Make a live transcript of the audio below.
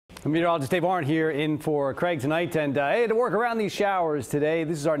Meteorologist Dave Arndt here in for Craig tonight, and hey, to work around these showers today.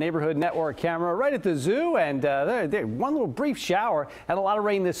 This is our neighborhood network camera right at the zoo, and one little brief shower. Had a lot of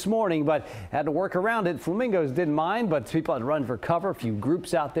rain this morning, but had to work around it. Flamingos didn't mind, but people had to run for cover. A few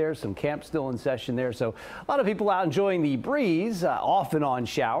groups out there, some camps still in session there, so a lot of people out enjoying the breeze, off and on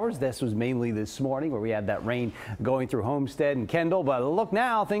showers. This was mainly this morning where we had that rain going through Homestead and Kendall, but look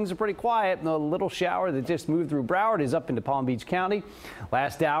now, things are pretty quiet. The little shower that just moved through Broward is up into Palm Beach County.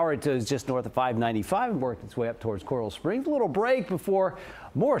 Last hour it was just north of 595 and worked its way up towards Coral Springs. A little break before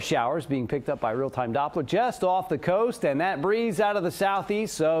more showers being picked up by real-time Doppler just off the coast, and that breeze out of the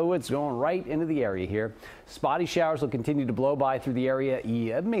southeast, so it's going right into the area here. Spotty showers will continue to blow by through the area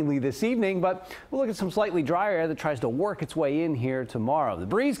mainly this evening, but we'll look at some slightly drier air that tries to work its way in here tomorrow. The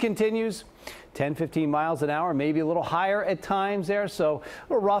breeze continues 10-15 miles an hour, maybe a little higher at times there, so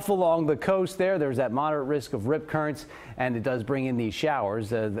a little rough along the coast there. There's that moderate risk of rip currents, and it does bring in these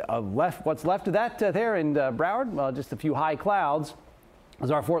showers. What's left of that there in Broward? Well, just a few high clouds. Is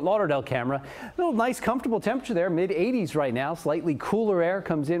our Fort Lauderdale camera. A little nice comfortable temperature there, mid 80s right now. Slightly cooler air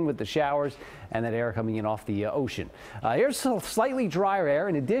comes in with the showers and that air coming in off the ocean. Here's some slightly drier air.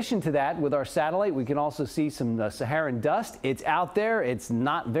 In addition to that, with our satellite, we can also see some Saharan dust. It's out there. It's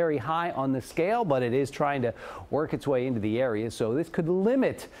not very high on the scale, but it is trying to work its way into the area. So this could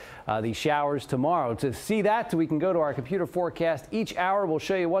limit the showers tomorrow. To see that, we can go to our computer forecast. Each hour will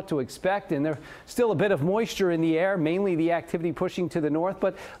show you what to expect, and there's still a bit of moisture in the air, mainly the activity pushing to the north.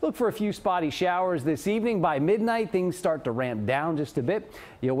 But look for a few spotty showers this evening. By midnight, things start to ramp down just a bit.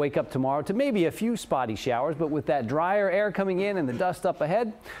 You'll wake up tomorrow to maybe a few spotty showers, but with that drier air coming in and the dust up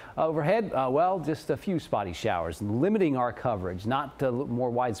overhead, well, just a few spotty showers, limiting our coverage, not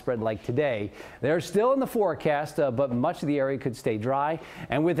more widespread like today. They're still in the forecast, but much of the area could stay dry.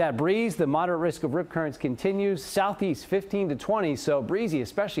 And with that breeze, the moderate risk of rip currents continues. Southeast 15 to 20, so breezy,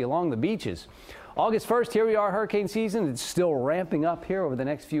 especially along the beaches. August 1st, here we are, hurricane season. It's still ramping up here over the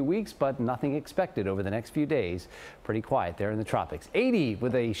next few weeks, but nothing expected over the next few days. Pretty quiet there in the tropics. 80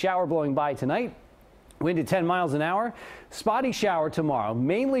 with a shower blowing by tonight. Wind at 10 miles an hour. Spotty shower tomorrow,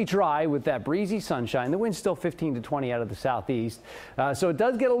 mainly dry with that breezy sunshine. The wind's still 15 to 20 out of the southeast. So it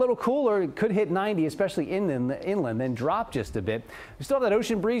does get a little cooler. It could hit 90, especially inland, then drop just a bit. We still have that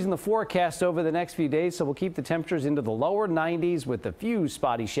ocean breeze in the forecast over the next few days, so we'll keep the temperatures into the lower 90s with a few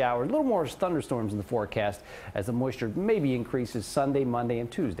spotty showers. A little more thunderstorms in the forecast as the moisture maybe increases Sunday, Monday, and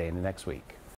Tuesday in the next week.